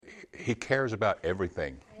He cares about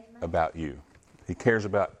everything about you. He cares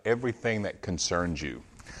about everything that concerns you.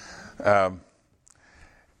 And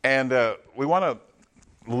we want to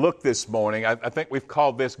look this morning. I think we've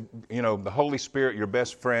called this, the Holy Spirit, your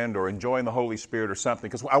best friend, or enjoying the Holy Spirit or something.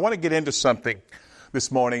 Because I want to get into something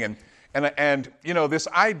this morning. And this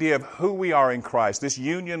idea of who we are in Christ, this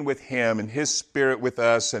union with Him and His Spirit with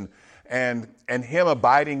us and Him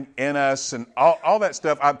abiding in us and all that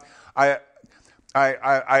stuff. I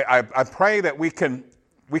pray that we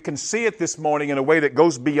can see it this morning in a way that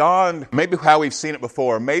goes beyond maybe how we've seen it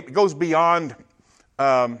before. Maybe it goes beyond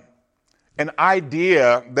an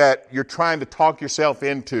idea that you're trying to talk yourself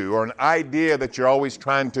into, or an idea that you're always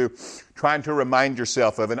trying to remind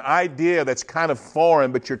yourself of, an idea that's kind of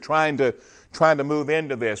foreign, but you're trying to move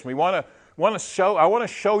into this. I want to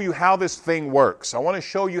show you how this thing works. I want to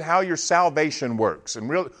show you how your salvation works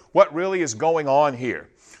and what really is going on here.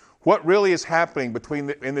 What really is happening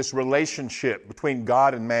in this relationship between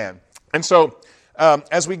God and man. And so,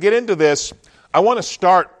 as we get into this, I want to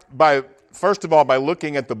start first of all, by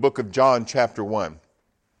looking at the book of John, chapter 1.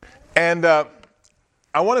 And I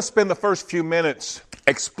want to spend the first few minutes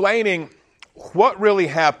explaining what really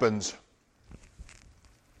happens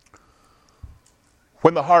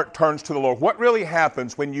when the heart turns to the Lord. What really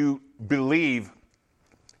happens when you believe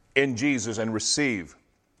in Jesus and receive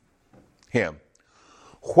Him?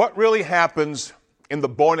 What really happens in the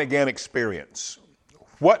born-again experience?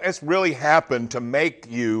 What has really happened to make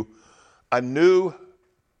you a new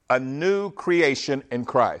creation in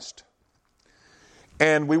Christ?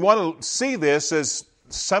 And we want to see this as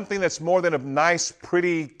something that's more than a nice,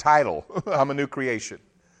 pretty title. I'm a new creation.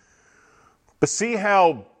 But see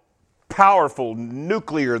how powerful,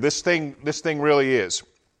 nuclear this thing really is.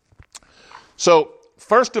 So,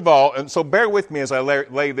 first of all, and so bear with me as I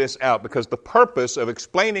lay this out, because the purpose of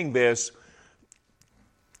explaining this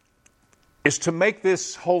is to make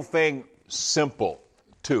this whole thing simple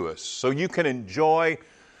to us, so you can enjoy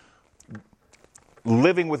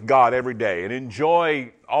living with God every day and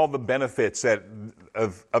enjoy all the benefits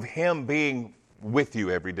of Him being with you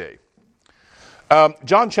every day.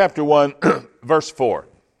 John chapter 1, verse 4.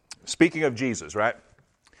 Speaking of Jesus, right?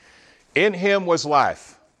 In Him was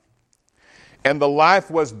life, and the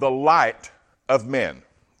life was the light of men.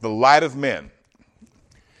 The light of men.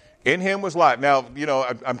 In Him was life. Now,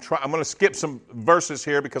 I'm going to skip some verses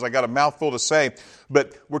here because I got a mouthful to say.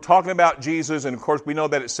 But we're talking about Jesus, and of course we know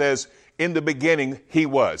that it says, in the beginning He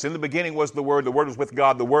was. In the beginning was the Word was with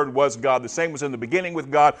God, the Word was God. The same was in the beginning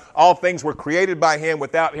with God. All things were created by Him.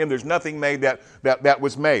 Without Him there's nothing made that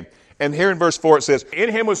was made. And here in verse 4 it says, in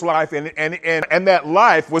Him was life, and that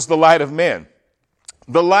life was the light of men.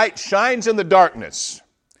 The light shines in the darkness,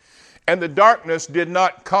 and the darkness did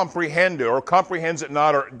not comprehend it, or comprehends it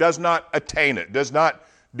not, or does not attain it, did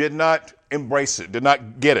not embrace it, did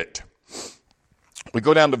not get it. We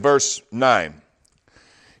go down to verse 9.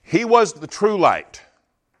 He was the true light,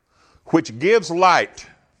 which gives light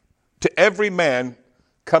to every man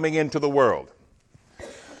coming into the world.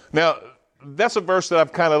 Now, that's a verse that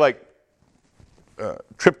I've kind of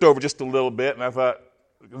tripped over just a little bit, and I thought,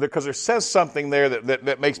 because there says something there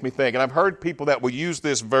that makes me think. And I've heard people that will use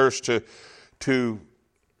this verse to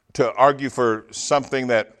argue for something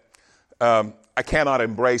that I cannot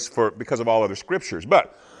embrace because of all other scriptures.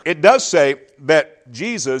 But it does say that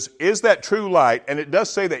Jesus is that true light, and it does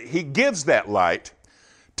say that He gives that light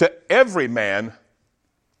to every man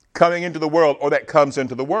coming into the world, or that comes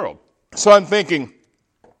into the world. So I'm thinking,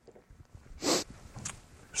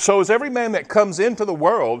 so is every man that comes into the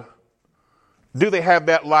world, do they have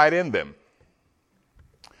that light in them?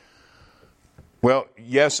 Well,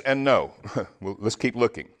 yes and no. Well, let's keep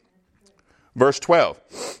looking. Verse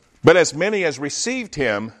 12. But as many as received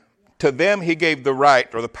Him, to them He gave the right,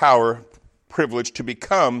 or the power, privilege, to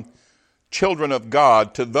become children of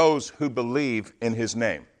God, to those who believe in His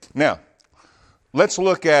name. Now, let's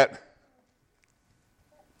look at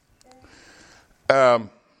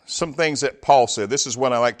some things that Paul said. This is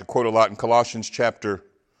one I like to quote a lot in Colossians chapter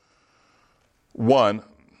 1,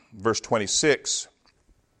 verse 26.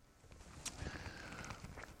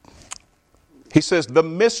 He says, the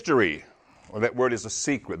mystery, or that word is a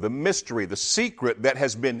secret, the mystery, the secret that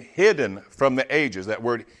has been hidden from the ages. That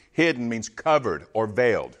word hidden means covered or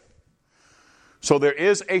veiled. So there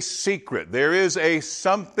is a secret. There is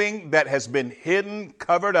something that has been hidden,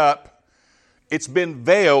 covered up. It's been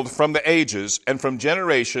veiled from the ages and from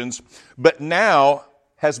generations, but now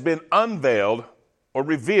has been unveiled or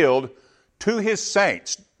revealed to His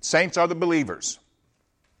saints. Saints are the believers.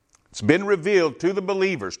 It's been revealed to the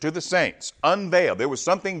believers, to the saints, unveiled. There was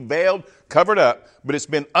something veiled, covered up, but it's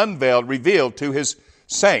been unveiled, revealed to His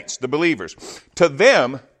saints, the believers. To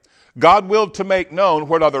them, God willed to make known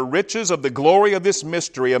what are the riches of the glory of this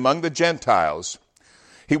mystery among the Gentiles.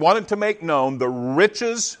 He wanted to make known the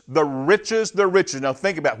riches, the riches, the riches. Now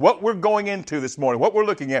think about what we're going into this morning, what we're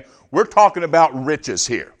looking at. We're talking about riches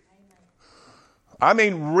here. I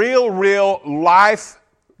mean real life,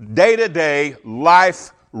 day-to-day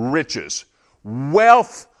life riches.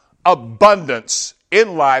 Wealth, abundance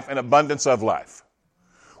in life, and abundance of life.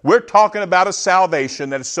 We're talking about a salvation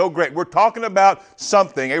that is so great. We're talking about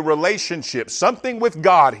something, a relationship, something with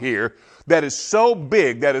God here that is so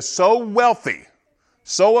big, that is so wealthy,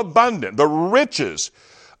 so abundant. The riches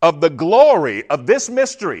of the glory of this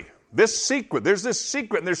mystery, this secret. There's this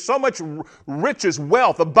secret, and there's so much riches,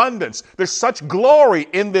 wealth, abundance. There's such glory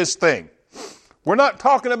in this thing. We're not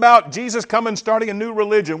talking about Jesus coming starting a new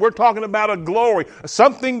religion. We're talking about a glory,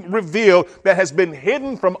 something revealed that has been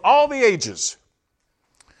hidden from all the ages.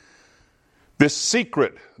 This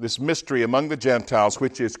secret, this mystery among the Gentiles,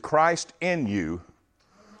 which is Christ in you,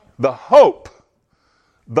 the hope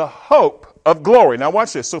of glory. Now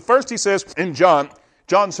watch this. So first he says in John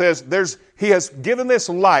says he has given this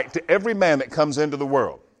light to every man that comes into the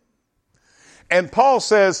world. And Paul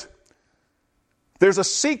says there's a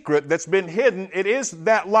secret that's been hidden. It is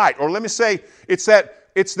that light. Or let me say, it's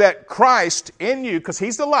that Christ in you, because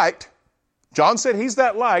he's the light. John said he's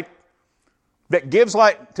that light that gives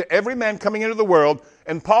light to every man coming into the world.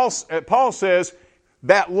 And Paul says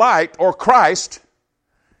that light, or Christ,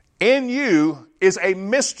 in you is a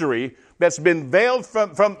mystery that's been veiled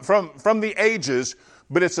from the ages,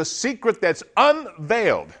 but it's a secret that's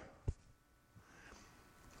unveiled.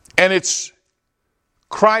 And it's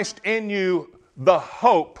Christ in you, the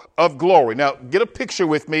hope of glory. Now, get a picture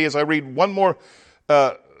with me as I read one more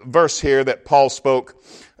verse here that Paul spoke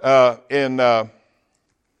in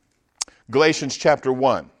Galatians chapter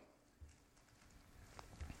 1,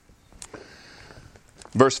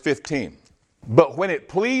 verse 15. But when it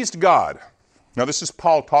pleased God, now this is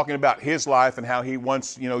Paul talking about his life and how he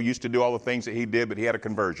once, used to do all the things that he did, but he had a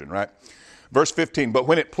conversion, right? Verse 15, but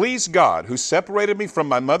when it pleased God, who separated me from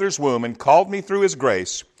my mother's womb and called me through his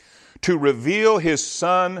grace, to reveal his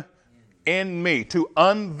Son in me, to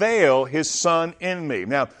unveil his Son in me.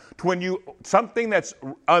 Now, something that's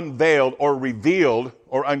unveiled or revealed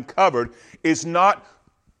or uncovered is not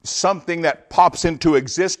something that pops into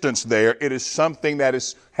existence there. It is something that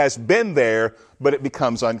has been there, but it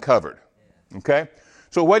becomes uncovered. Okay?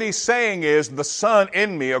 So what he's saying is the Son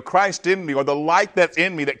in me, or Christ in me, or the light that's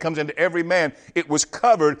in me that comes into every man, it was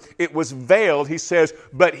covered, it was veiled, he says,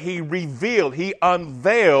 but he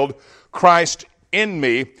unveiled Christ in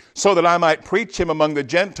me so that I might preach him among the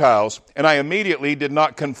Gentiles, and I immediately did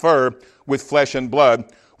not confer with flesh and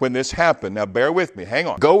blood when this happened. Now bear with me, hang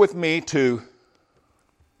on. Go with me to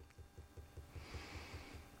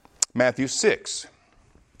Matthew 6.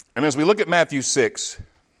 And as we look at Matthew 6,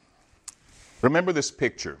 remember this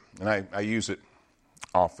picture, and I use it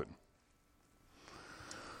often.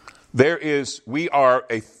 We are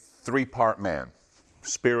a three-part man,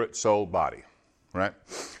 spirit, soul, body, right?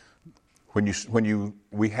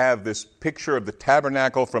 We have this picture of the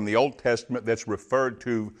tabernacle from the Old Testament that's referred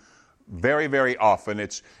to very, very often.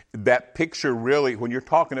 It's that picture really, when you're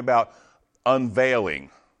talking about unveiling,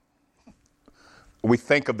 we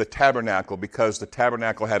think of the tabernacle because the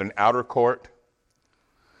tabernacle had an outer court.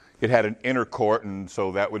 It had an inner court, and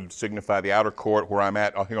so that would signify the outer court. Where I'm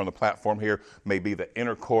at here on the platform here may be the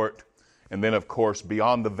inner court. And then, of course,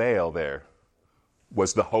 beyond the veil there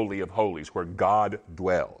was the Holy of Holies, where God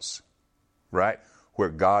dwells, right? Where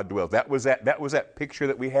God dwells. That was that picture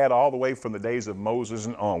that we had all the way from the days of Moses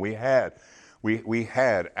and on. We had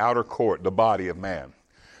outer court, the body of man.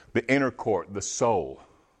 The inner court, the soul,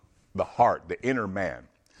 the heart, the inner man.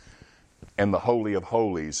 And the Holy of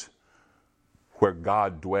Holies, where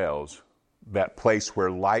God dwells, that place where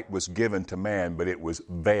light was given to man, but it was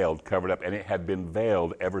veiled, covered up, and it had been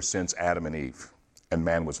veiled ever since Adam and Eve, and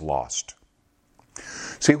man was lost.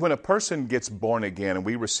 See, when a person gets born again and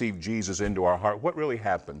we receive Jesus into our heart, what really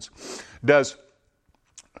happens?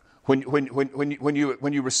 When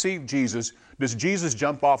you receive Jesus, does Jesus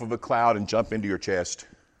jump off of a cloud and jump into your chest?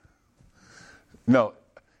 No,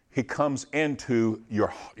 he comes into your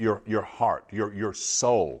heart, your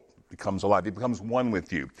soul. Becomes alive. It becomes one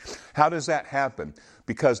with you. How does that happen?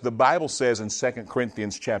 Because the Bible says in 2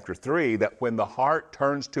 Corinthians chapter 3 that when the heart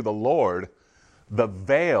turns to the Lord, the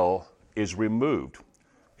veil is removed.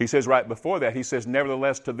 He says right before that, he says,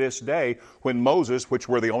 nevertheless to this day, when Moses, which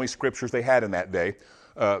were the only scriptures they had in that day,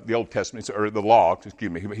 the Old Testament, or the law, excuse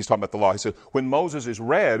me, he's talking about the law. He said, when Moses is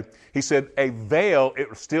read, he said, a veil,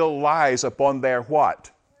 it still lies upon their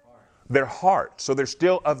what? their heart. So there's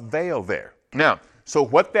still a veil there. Now, so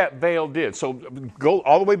what that veil did, so go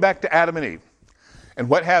all the way back to Adam and Eve. And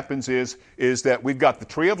what happens is that we've got the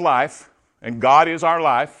tree of life, and God is our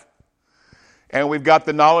life. And we've got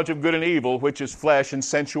the knowledge of good and evil, which is flesh and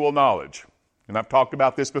sensual knowledge. And I've talked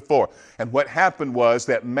about this before. And what happened was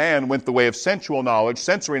that man went the way of sensual knowledge,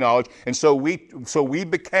 sensory knowledge, and so we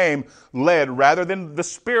became led rather than the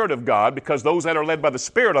Spirit of God, because those that are led by the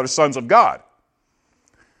Spirit are the sons of God.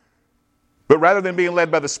 But rather than being led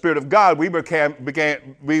by the Spirit of God, we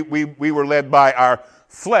were led by our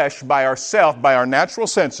flesh, by ourself, by our natural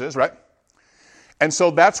senses, right? And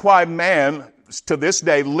so that's why man, to this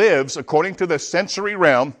day, lives according to the sensory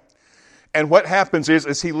realm. And what happens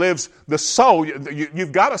is he lives the soul.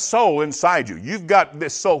 You've got a soul inside you. You've got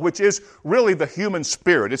this soul, which is really the human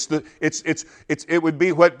spirit. It would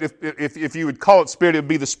be what if you would call it spirit, it would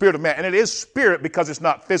be the spirit of man. And it is spirit because it's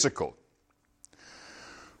not physical.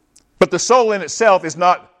 But the soul in itself is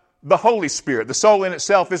not the Holy Spirit. The soul in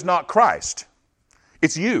itself is not Christ.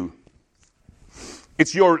 It's you.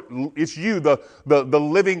 It's you, the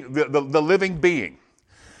living being.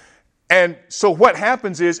 And so what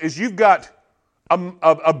happens is you've got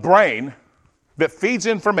a brain that feeds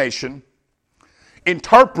information,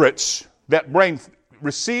 interprets, that brain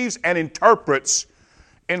receives and interprets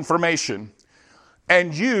information,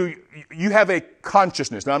 and you have a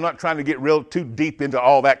consciousness. Now, I'm not trying to get too deep into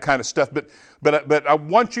all that kind of stuff, but I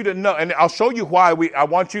want you to know, and I'll show you why I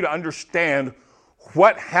want you to understand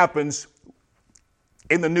what happens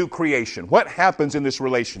in the new creation. What happens in this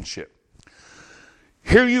relationship?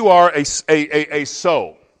 Here you are, a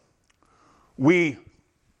soul. We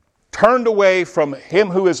turned away from him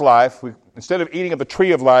who is life. Instead of eating of the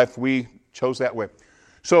tree of life, we chose that way.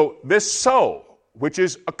 So this soul, which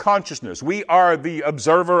is a consciousness, we are the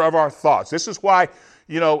observer of our thoughts. This is why,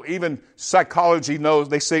 even psychology knows,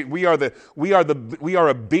 they say we are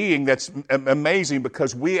a being that's amazing,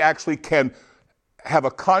 because we actually can have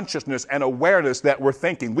a consciousness and awareness that we're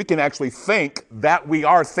thinking. We can actually think that we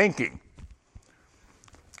are thinking.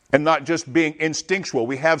 And not just being instinctual.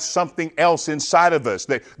 We have something else inside of us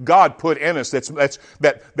that God put in us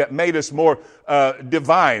that made us more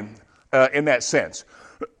divine in that sense.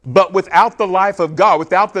 But without the life of God,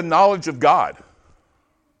 without the knowledge of God,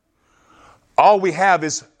 all we have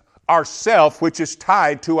is ourself, which is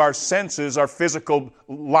tied to our senses, our physical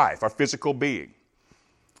life, our physical being.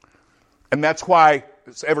 And that's why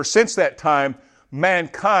ever since that time,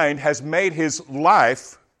 mankind has made his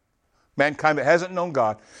life, mankind that hasn't known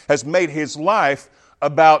God, has made his life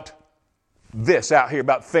about this out here,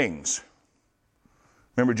 about things.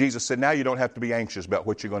 Remember, Jesus said, now you don't have to be anxious about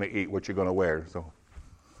what you're going to eat, what you're going to wear. So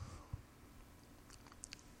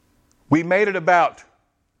we made it about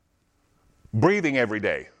breathing every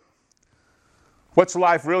day. What's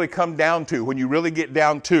life really come down to when you really get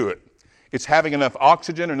down to it? It's having enough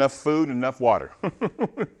oxygen, enough food, and enough water.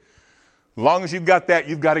 As long as you've got that,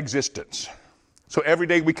 you've got existence. So every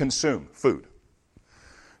day we consume food.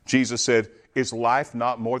 Jesus said, is life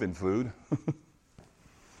not more than food?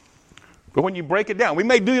 But when you break it down, we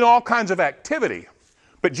may do all kinds of activity.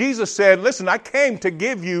 But Jesus said, listen, I came to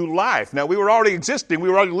give you life. Now, we were already existing. We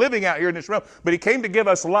were already living out here in this realm. But he came to give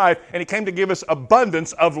us life, and he came to give us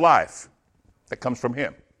abundance of life that comes from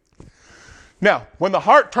him. Now, when the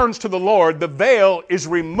heart turns to the Lord, the veil is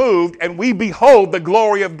removed and we behold the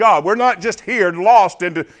glory of God. We're not just here lost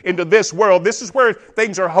into this world. This is where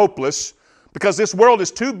things are hopeless, because this world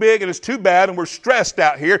is too big and it's too bad and we're stressed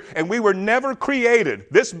out here, and we were never created,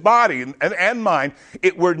 this body and mind,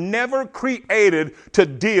 it were never created to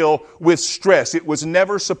deal with stress. It was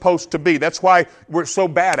never supposed to be. That's why we're so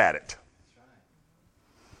bad at it.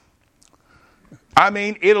 I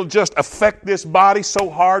mean, it'll just affect this body so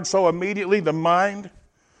hard, so immediately, the mind.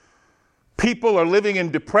 People are living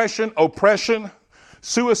in depression, oppression,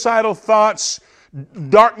 suicidal thoughts,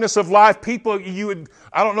 darkness of life. People,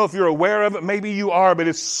 I don't know if you're aware of it, maybe you are, but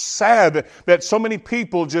it's sad that so many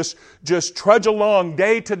people just trudge along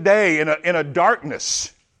day to day in a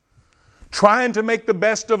darkness, trying to make the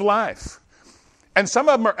best of life. And some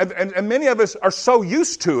of them are, and many of us are so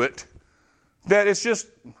used to it that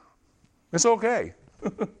it's okay.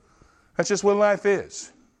 That's just what life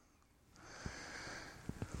is.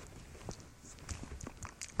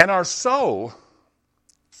 And our soul,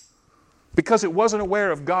 because it wasn't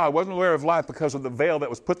aware of God, wasn't aware of life because of the veil that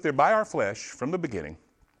was put there by our flesh from the beginning,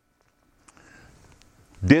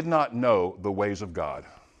 did not know the ways of God.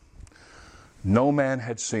 No man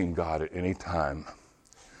had seen God at any time,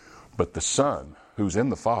 but the Son, who's in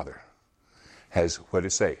the Father, has, what did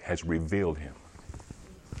it say? Has revealed him.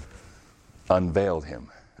 Unveiled him.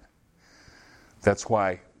 That's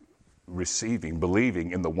why receiving,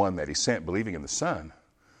 believing in the one that he sent, believing in the Son,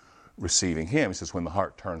 receiving him. He says, when the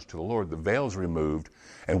heart turns to the Lord, the veil is removed,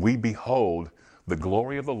 and we behold the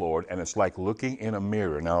glory of the Lord, and it's like looking in a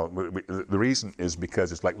mirror. Now, the reason is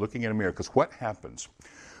because it's like looking in a mirror, because what happens?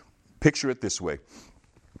 Picture it this way.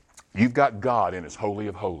 You've got God in his Holy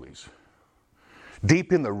of Holies.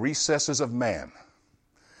 Deep in the recesses of man,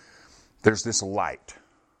 there's this light.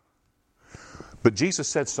 But Jesus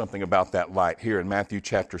said something about that light here in Matthew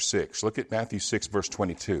chapter 6. Look at Matthew 6, verse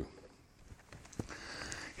 22.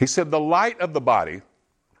 He said, the light of the body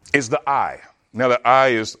is the eye. Now, the eye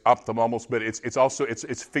is ophthalmos, but it's also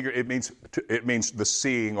figure. It means the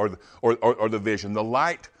seeing or the vision. The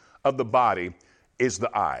light of the body is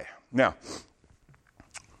the eye. Now,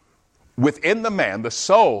 within the man, the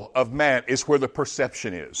soul of man is where the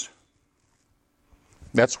perception is.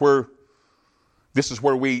 This is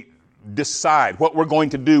where we decide what we're going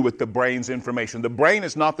to do with the brain's information. The brain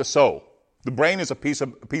is not the soul. The brain is a piece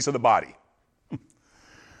of the body.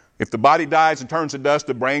 If the body dies and turns to dust,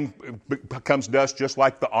 the brain becomes dust, just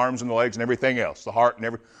like the arms and the legs and everything else, the heart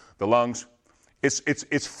and the lungs.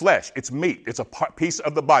 It's flesh. It's meat. It's a piece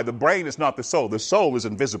of the body. The brain is not the soul. The soul is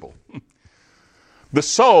invisible. The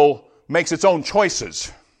soul makes its own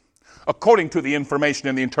choices according to the information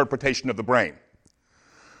and the interpretation of the brain.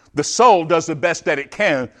 The soul does the best that it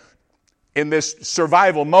can in this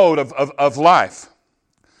survival mode of life.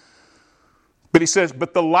 But he says,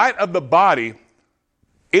 but the light of the body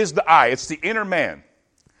is the eye. It's the inner man.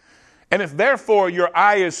 And if therefore your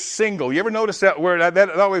eye is single, you ever notice that word? I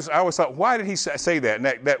always thought, why did he say that? And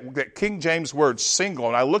that King James word, single.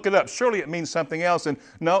 And I look it up. Surely it means something else. And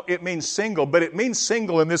no, it means single. But it means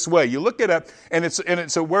single in this way. You look it up, and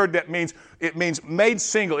it's a word that means made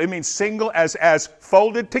single. It means single as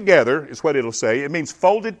folded together is what it'll say. It means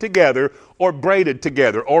folded together or braided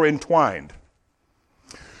together or entwined.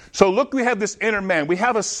 So look, we have this inner man. We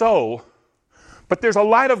have a soul, but there's a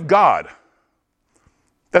light of God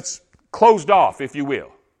that's closed off, if you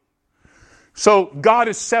will. So God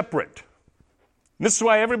is separate. This is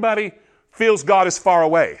why everybody feels God is far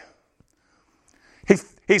away.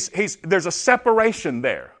 There's a separation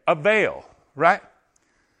there, a veil, right?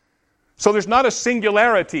 So there's not a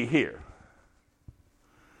singularity here.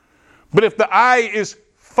 But if the eye is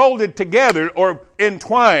folded together or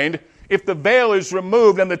entwined, if the veil is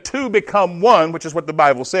removed and the two become one, which is what the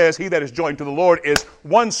Bible says, he that is joined to the Lord is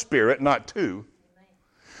one spirit, not two.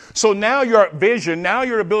 So now your vision, now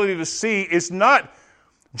your ability to see is not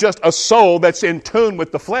just a soul that's in tune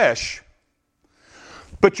with the flesh,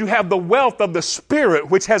 but you have the wealth of the Spirit,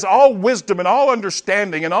 which has all wisdom and all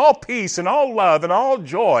understanding and all peace and all love and all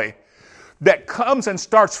joy that comes and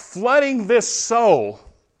starts flooding this soul.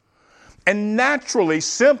 And naturally,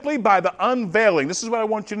 simply by the unveiling, this is what I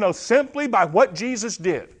want you to know, simply by what Jesus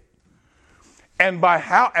did and by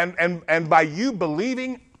how and by you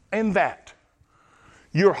believing in that,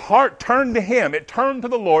 your heart turned to him, it turned to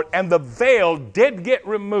the Lord, and the veil did get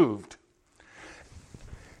removed.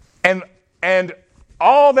 And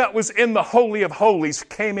all that was in the Holy of Holies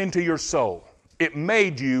came into your soul. It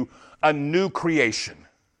made you a new creation.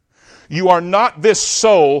 You are not this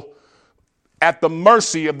soul at the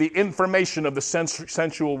mercy of the information of the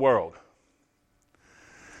sensual world.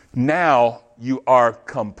 Now you are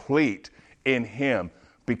complete in him,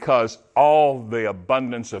 because all the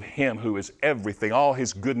abundance of him who is everything, all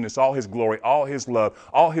his goodness, all his glory, all his love,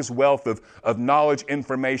 all his wealth of knowledge,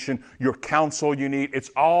 information, your counsel you need, it's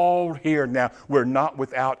all here now. We're not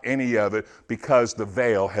without any of it because the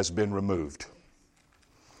veil has been removed.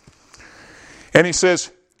 And he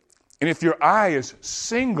says, and if your eye is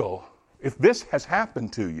single, if this has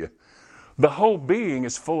happened to you, the whole being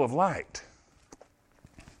is full of light.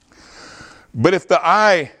 But if the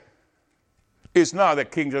eye is not,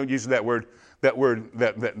 that King James uses that word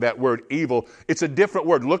evil. It's a different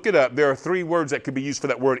word. Look it up. There are 3 words that could be used for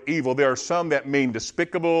that word evil. There are some that mean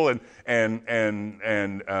despicable and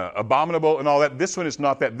abominable and all that. This one is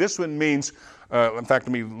not that. This one means, in fact,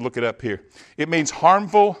 let me look it up here. It means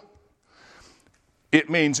harmful. It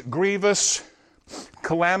means grievous,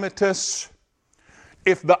 calamitous.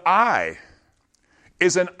 If the eye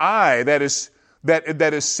is an eye that is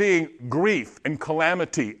seeing grief and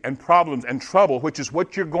calamity and problems and trouble, which is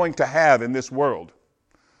what you're going to have in this world.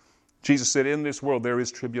 Jesus said, in this world there is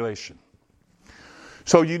tribulation.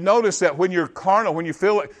 So you notice that when you're carnal, when you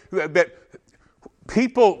feel that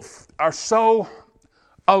people are so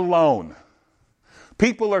alone,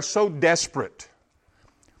 people are so desperate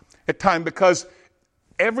at times because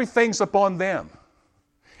everything's upon them.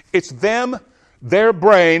 It's them, their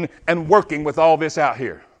brain, and working with all this out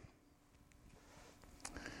here.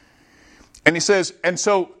 And he says, and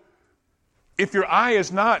so if your eye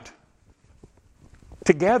is not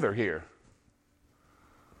together here,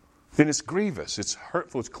 then it's grievous, it's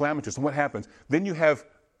hurtful, it's calamitous. And what happens? Then you have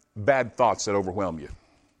bad thoughts that overwhelm you.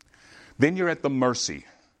 Then you're at the mercy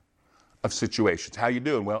of situations. How you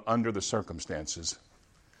doing? Well, under the circumstances.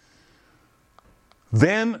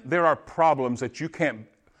 Then there are problems that you can't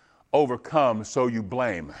overcome, so you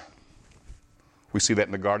blame. We see that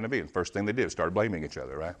in the Garden of Eden. First thing they did was start blaming each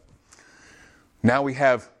other, right? Now we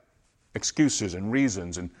have excuses and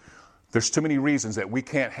reasons, and there's too many reasons that we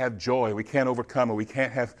can't have joy, we can't overcome it, we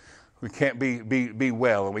can't be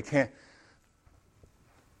well, and we can't,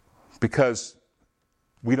 because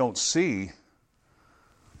we don't see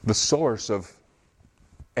the source of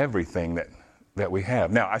everything that we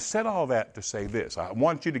have. Now, I said all that to say this. I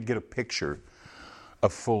want you to get a picture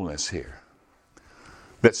of fullness here.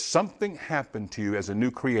 That something happened to you as a new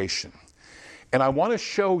creation. And I want to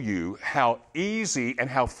show you how easy and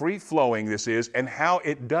how free-flowing this is and how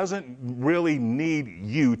it doesn't really need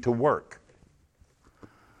you to work.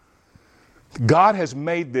 God has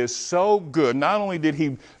made this so good. Not only did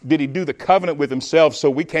he do the covenant with himself so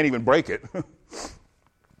we can't even break it,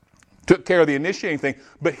 took care of the initiating thing,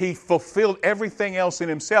 but he fulfilled everything else in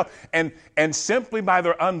himself. And simply by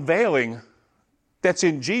their unveiling that's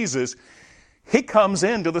in Jesus, he comes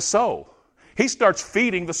into the soul. He starts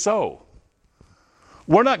feeding the soul.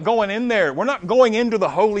 We're not going in there. We're not going into the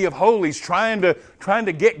Holy of Holies trying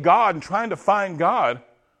to get God and trying to find God.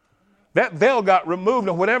 That veil got removed,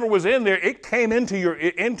 and whatever was in there, it came into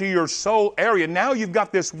your soul area. Now you've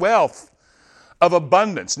got this wealth of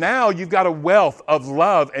abundance. Now you've got a wealth of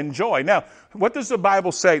love and joy. Now, what does the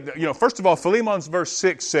Bible say? First of all, Philemon's verse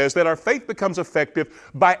 6 says that our faith becomes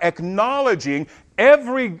effective by acknowledging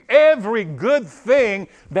every good thing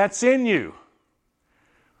that's in you.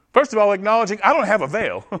 First of all, acknowledging I don't have a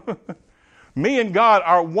veil. Me and God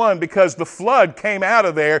are one because the flood came out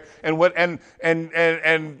of there, and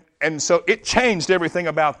so it changed everything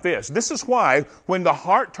about this. This is why when the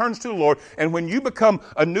heart turns to the Lord and when you become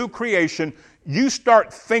a new creation, you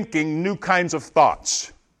start thinking new kinds of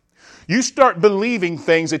thoughts. You start believing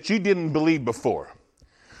things that you didn't believe before.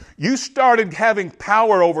 You started having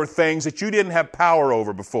power over things that you didn't have power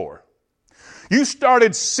over before. You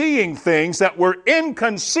started seeing things that were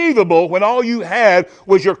inconceivable when all you had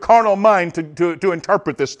was your carnal mind to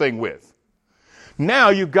interpret this thing with.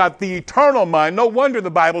 Now you've got the eternal mind. No wonder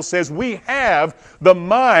the Bible says we have the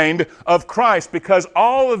mind of Christ, because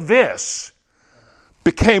all of this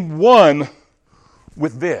became one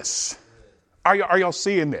with this. Are y'all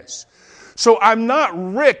seeing this? So I'm not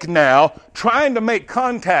Rick now trying to make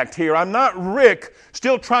contact here. I'm not Rick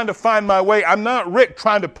still trying to find my way. I'm not Rick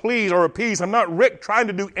trying to please or appease. I'm not Rick trying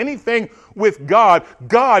to do anything with God.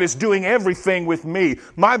 God is doing everything with me.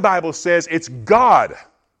 My Bible says it's God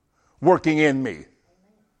working in me.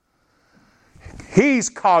 He's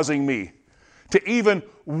causing me to even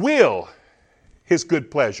will His good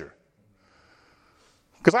pleasure.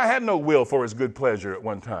 Because I had no will for His good pleasure at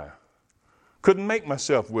one time. Couldn't make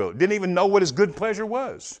myself will it. Didn't even know what His good pleasure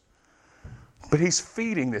was. But He's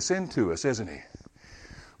feeding this into us, isn't He?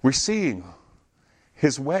 We're seeing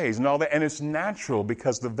His ways and all that. And it's natural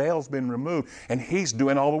because the veil's been removed and He's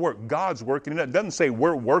doing all the work. God's working. It doesn't say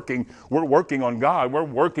we're working on God. We're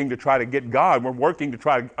working to try to get God. We're working to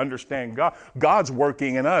try to understand God. God's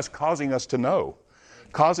working in us, causing us to know,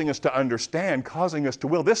 causing us to understand, causing us to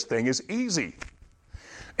will. This thing is easy.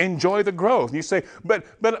 Enjoy the growth. And you say, but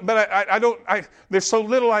I don't, there's so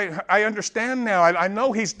little I understand now. I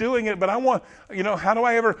know He's doing it, but I want, how do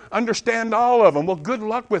I ever understand all of them? Well, good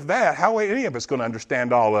luck with that. How are any of us going to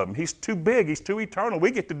understand all of them? He's too big. He's too eternal. We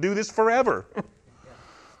get to do this forever.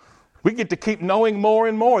 We get to keep knowing more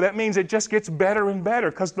and more. That means it just gets better and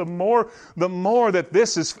better, because the more that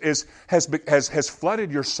this has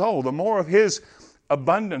flooded your soul, the more of His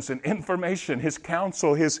abundance and information, His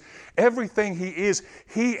counsel, His everything He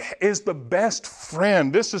is the best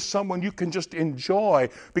friend. This is someone you can just enjoy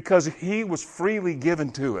because He was freely given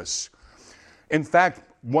to us. In fact,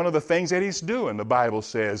 one of the things that He's doing, the Bible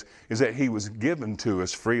says, is that He was given to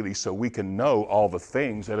us freely so we can know all the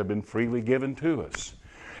things that have been freely given to us.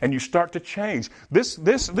 And you start to change. This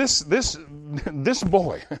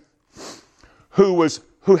boy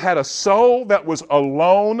who had a soul that was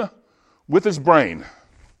alone with his brain,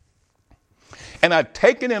 and had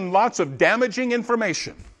taken in lots of damaging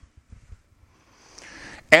information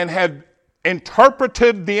and had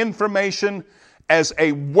interpreted the information as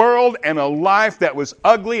a world and a life that was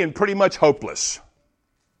ugly and pretty much hopeless.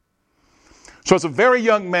 So as a very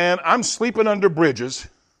young man, I'm sleeping under bridges,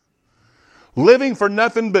 living for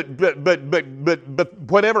nothing but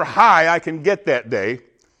whatever high I can get that day.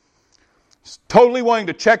 totally wanting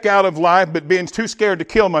to check out of life, but being too scared to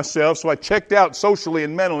kill myself. So I checked out socially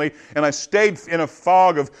and mentally, and I stayed in a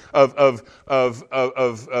fog of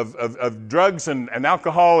drugs and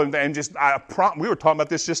alcohol, and just we were talking about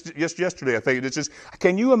this just yesterday. I think it's just,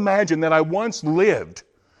 can you imagine that I once lived?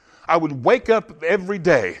 I would wake up every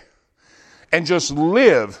day and just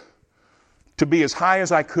live to be as high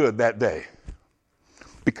as I could that day.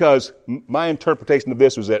 Because my interpretation of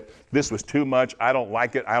this was that this was too much. I don't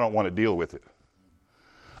like it. I don't want to deal with it.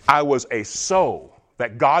 I was a soul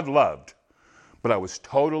that God loved, but I was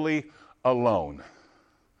totally alone.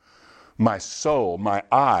 My soul, my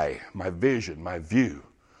eye, my vision, my view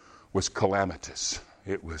was calamitous.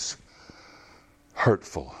 It was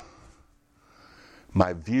hurtful.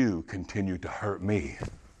 My view continued to hurt me.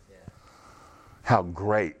 How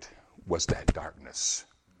great was that darkness?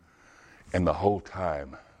 And the whole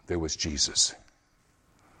time, there was Jesus.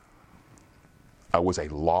 I was a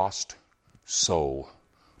lost soul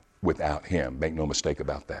without him. Make no mistake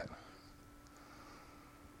about that.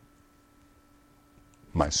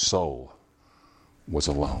 My soul was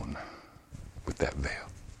alone with that veil.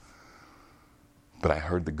 But I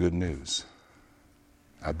heard the good news.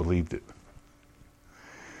 I believed it.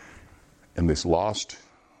 And this lost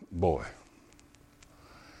boy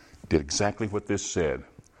did exactly what this said.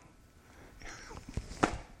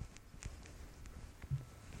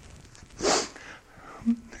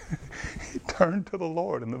 He turned to the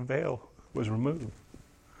Lord and the veil was removed.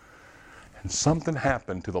 And something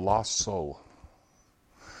happened to the lost soul.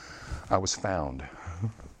 I was found.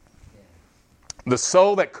 The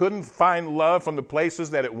soul that couldn't find love from the places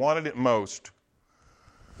that it wanted it most,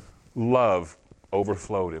 love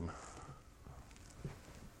overflowed him.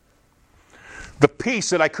 The peace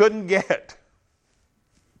that I couldn't get.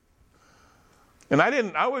 And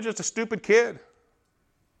I was just a stupid kid.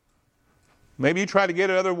 Maybe you try to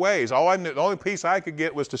get it other ways. The only peace I could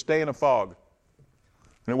get was to stay in a fog.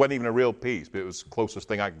 And it wasn't even a real peace, but it was the closest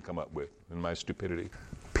thing I could come up with in my stupidity.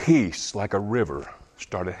 Peace, like a river,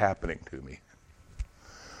 started happening to me.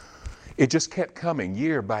 It just kept coming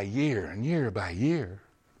year by year and year by year.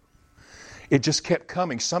 It just kept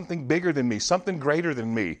coming. Something bigger than me, something greater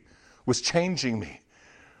than me was changing me.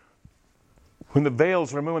 When the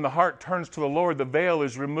veil's removed, when the heart turns to the Lord, the veil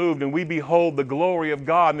is removed and we behold the glory of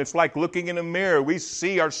God. And it's like looking in a mirror. We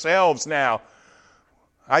see ourselves now.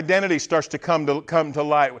 Identity starts to come to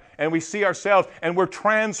light. And we see ourselves and we're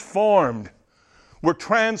transformed. We're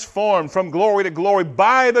transformed from glory to glory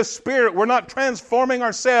by the Spirit. We're not transforming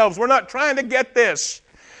ourselves. We're not trying to get this.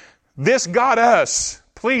 This got us.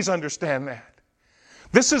 Please understand that.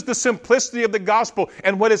 This is the simplicity of the gospel.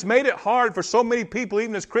 And what has made it hard for so many people,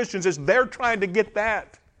 even as Christians, is they're trying to get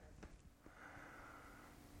that.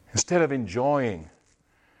 Instead of enjoying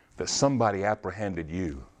that somebody apprehended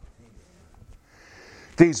you.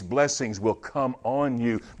 These blessings will come on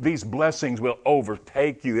you. These blessings will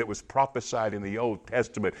overtake you. It was prophesied in the Old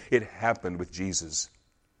Testament. It happened with Jesus.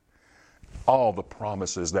 All the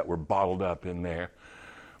promises that were bottled up in there,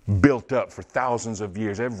 built up for thousands of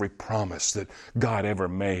years, every promise that God ever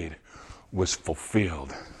made was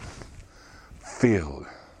fulfilled. Filled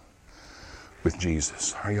with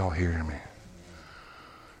Jesus. Are y'all hearing me?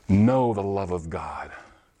 Know the love of God.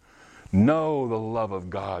 Know the love of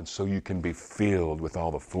God so you can be filled with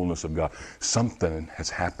all the fullness of God. Something has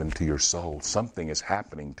happened to your soul. Something is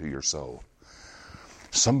happening to your soul.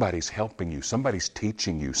 Somebody's helping you. Somebody's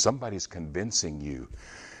teaching you. Somebody's convincing you.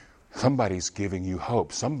 Somebody's giving you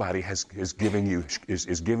hope. Somebody is giving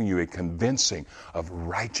you a convincing of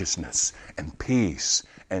righteousness and peace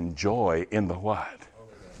and joy in the what?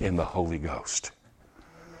 In the Holy Ghost.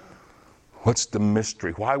 What's the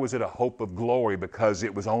mystery? Why was it a hope of glory? Because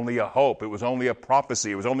it was only a hope. It was only a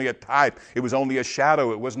prophecy. It was only a type. It was only a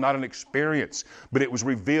shadow. It was not an experience. But it was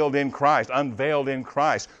revealed in Christ, unveiled in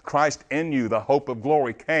Christ. Christ in you, the hope of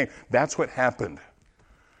glory came. That's what happened.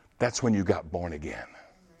 That's when you got born again.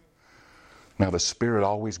 Now the Spirit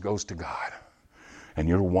always goes to God. And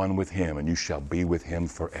you're one with Him, and you shall be with Him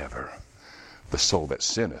forever. The soul that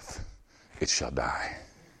sinneth, it shall die.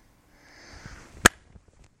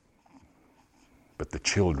 But the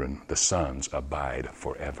children, the sons, abide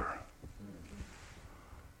forever.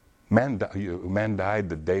 Man died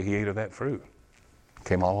the day he ate of that fruit.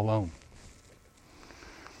 Came all alone.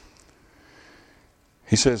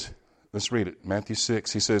 He says, let's read it. Matthew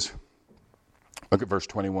 6, he says, look at verse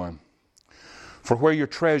 21. For where your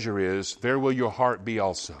treasure is, there will your heart be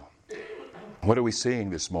also. What are we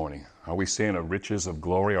seeing this morning? Are we seeing a riches of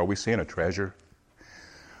glory? Are we seeing a treasure?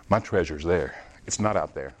 My treasure's there. It's not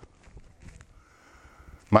out there.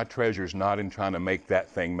 My treasure's not in trying to make that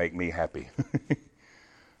thing make me happy.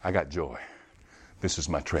 I got joy. This is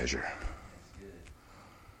my treasure.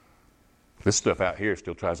 This stuff out here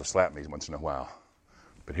still tries to slap me once in a while.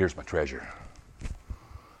 But here's my treasure.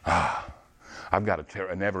 I've got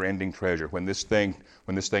a never-ending treasure. When this thing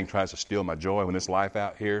tries to steal my joy, when this life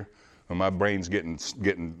out here, when my brain's getting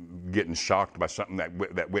shocked by something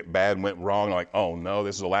that went bad and went wrong, I'm like, oh no,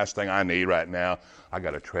 this is the last thing I need right now. I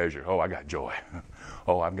got a treasure. Oh, I got joy.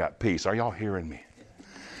 Oh, I've got peace. Are y'all hearing me?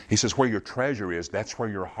 He says, where your treasure is, that's where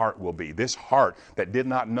your heart will be. This heart that did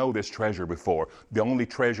not know this treasure before, the only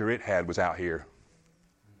treasure it had was out here.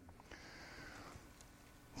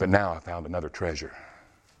 But now I found another treasure.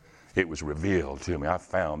 It was revealed to me. I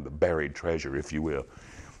found the buried treasure, if you will.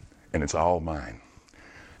 And it's all mine.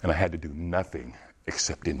 And I had to do nothing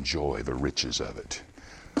except enjoy the riches of it.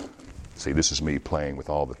 See, this is me playing with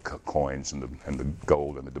all the coins and the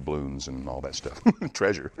gold and the doubloons and all that stuff.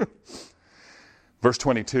 Treasure. Verse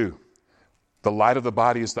 22. The light of the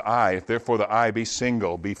body is the eye. If therefore the eye be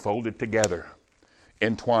single, be folded together,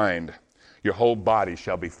 entwined, your whole body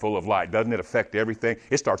shall be full of light. Doesn't it affect everything?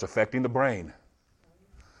 It starts affecting the brain,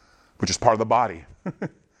 which is part of the body.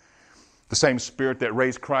 The same spirit that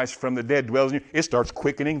raised Christ from the dead dwells in you. It starts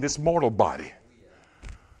quickening this mortal body.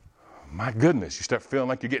 My goodness, you start feeling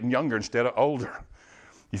like you're getting younger instead of older.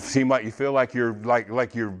 You feel like you're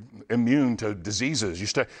like you're immune to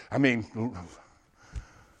diseases.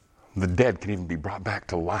 The dead can even be brought back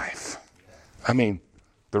to life. The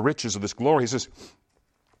riches of this glory. He says,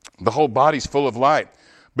 the whole body's full of light.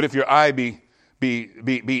 But if your eye be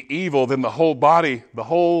evil, then the whole body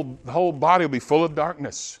will be full of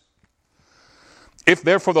darkness. If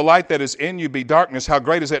therefore the light that is in you be darkness, how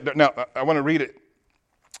great is that? Now, I want to read it.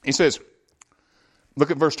 He says,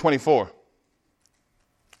 look at verse 24.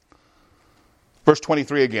 Verse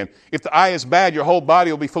 23 again. If the eye is bad, your whole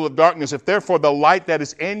body will be full of darkness. If therefore the light that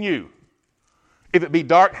is in you, if it be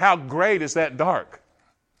dark, how great is that dark?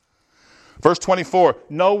 Verse 24.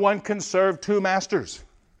 No one can serve two masters.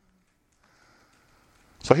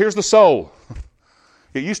 So here's the soul.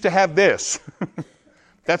 It used to have this.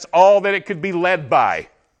 That's all that it could be led by.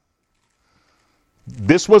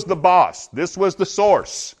 This was the boss. This was the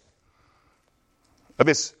source of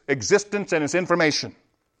its existence and its information.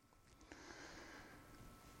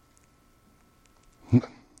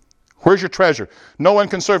 Where's your treasure? No one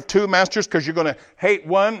can serve two masters because you're going to hate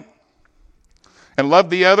one and love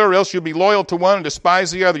the other, or else you'll be loyal to one and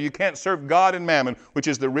despise the other. You can't serve God and mammon, which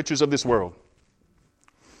is the riches of this world.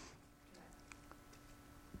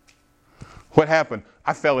 What happened?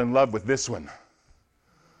 I fell in love with this one.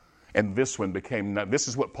 And this one became, this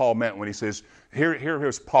is what Paul meant when he says,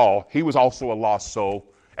 here's Paul. He was also a lost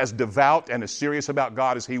soul. As devout and as serious about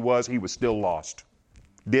God as he was still lost.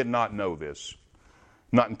 Did not know this.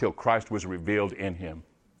 Not until Christ was revealed in him.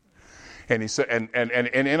 And he said, and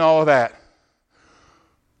in all of that,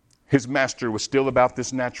 his master was still about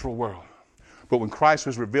this natural world. But when Christ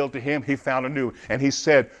was revealed to him, he found a new. And he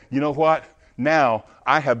said, you know what? Now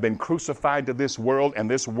I have been crucified to this world, and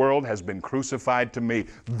this world has been crucified to me.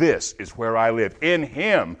 This is where I live. In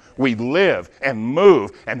him we live and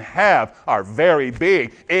move and have our very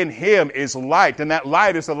being. In him is light, and that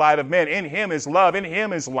light is the light of men. In him is love. In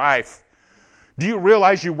him is life. Do you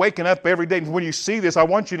realize you're waking up every day? When you see this, I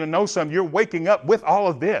want you to know something. You're waking up with all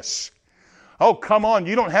of this. Oh, come on.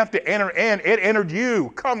 You don't have to enter in. It entered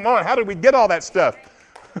you. Come on. How did we get all that stuff?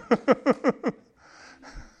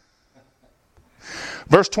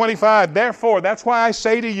 Verse 25, therefore, that's why I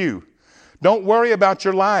say to you, don't worry about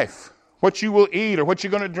your life, what you will eat or what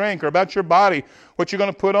you're going to drink, or about your body, what you're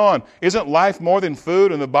going to put on. Isn't life more than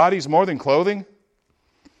food and the body's more than clothing?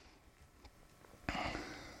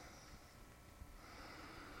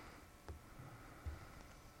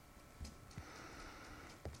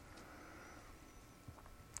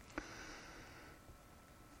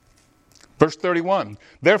 Verse 31,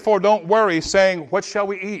 therefore don't worry, saying, what shall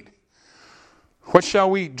we eat? What shall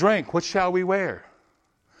we drink? What shall we wear?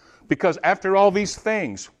 Because after all these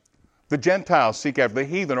things, the Gentiles seek after, the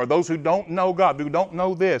heathen, or those who don't know God, who don't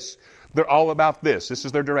know this, they're all about this. This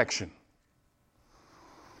is their direction.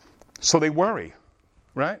 So they worry,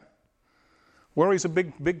 right? Worry is a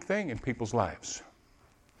big thing in people's lives.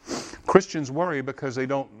 Christians worry because they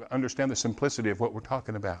don't understand the simplicity of what we're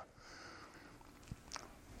talking about.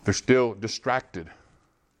 They're still distracted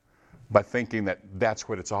by thinking that that's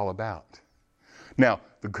what it's all about. Now,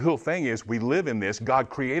 the cool thing is we live in this. God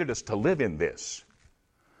created us to live in this.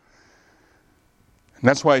 And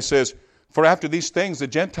that's why he says, for after these things the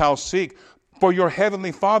Gentiles seek, for your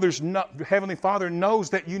heavenly Father knows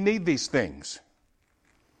that you need these things.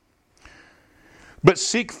 But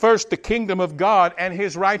seek first the kingdom of God and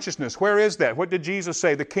his righteousness. Where is that? What did Jesus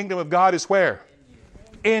say? The kingdom of God is where?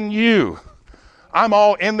 In you. I'm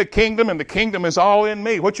all in the kingdom and the kingdom is all in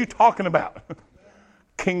me. What you talking about?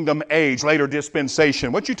 Kingdom age, later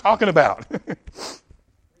dispensation. What you talking about?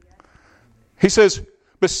 He says,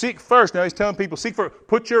 but seek first. Now he's telling people, seek first.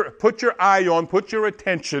 Put your eye on, put your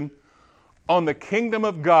attention on the kingdom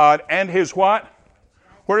of God and his what?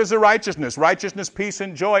 Where is the righteousness? Righteousness, peace,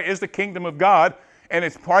 and joy is the kingdom of God. And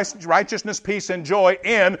it's righteousness, peace, and joy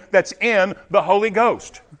that's in the Holy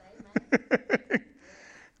Ghost.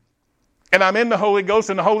 And I'm in the Holy Ghost,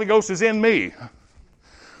 and the Holy Ghost is in me.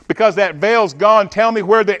 Because that veil's gone, tell me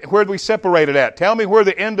where we separated at. Tell me where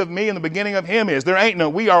the end of me and the beginning of him is. There ain't no,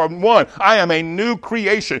 we are one. I am a new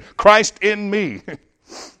creation. Christ in me.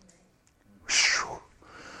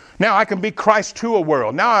 Now I can be Christ to a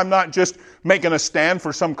world. Now I'm not just making a stand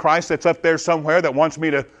for some Christ that's up there somewhere that wants me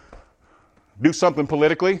to do something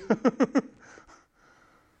politically.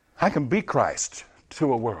 I can be Christ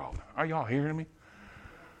to a world. Are y'all hearing me?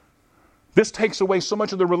 This takes away so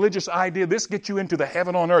much of the religious idea. This gets you into the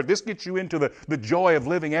heaven on earth. This gets you into the joy of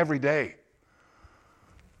living every day.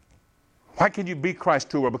 Why can you be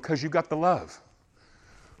Christ to a world? Because you got the love.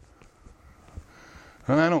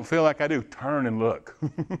 And I don't feel like I do. Turn and look.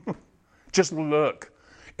 Just look.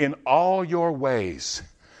 In all your ways,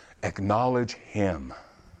 acknowledge him,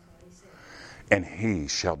 and he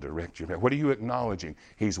shall direct you. What are you acknowledging?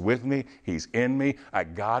 He's with me. He's in me. I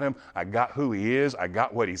got him. I got who he is. I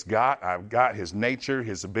got what he's got. I've got his nature,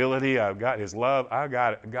 his ability. I've got his love. I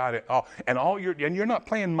got it all. And you're not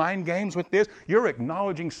playing mind games with this. You're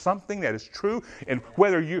acknowledging something that is true. And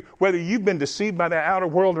whether you've been deceived by the outer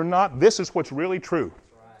world or not, this is what's really true.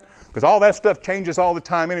 Because all that stuff changes all the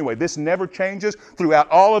time anyway. This never changes. Throughout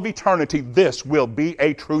all of eternity, this will be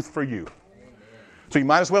a truth for you. So you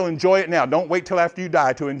might as well enjoy it now. Don't wait till after you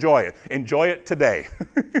die to enjoy it. Enjoy it today.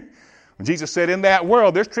 Jesus said in that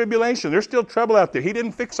world, there's tribulation. There's still trouble out there. He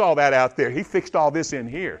didn't fix all that out there. He fixed all this in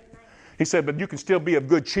here. He said, but you can still be of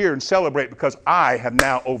good cheer and celebrate because I have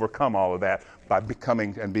now overcome all of that by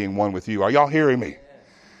becoming and being one with you. Are y'all hearing me?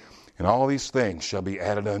 And all these things shall be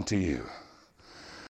added unto you.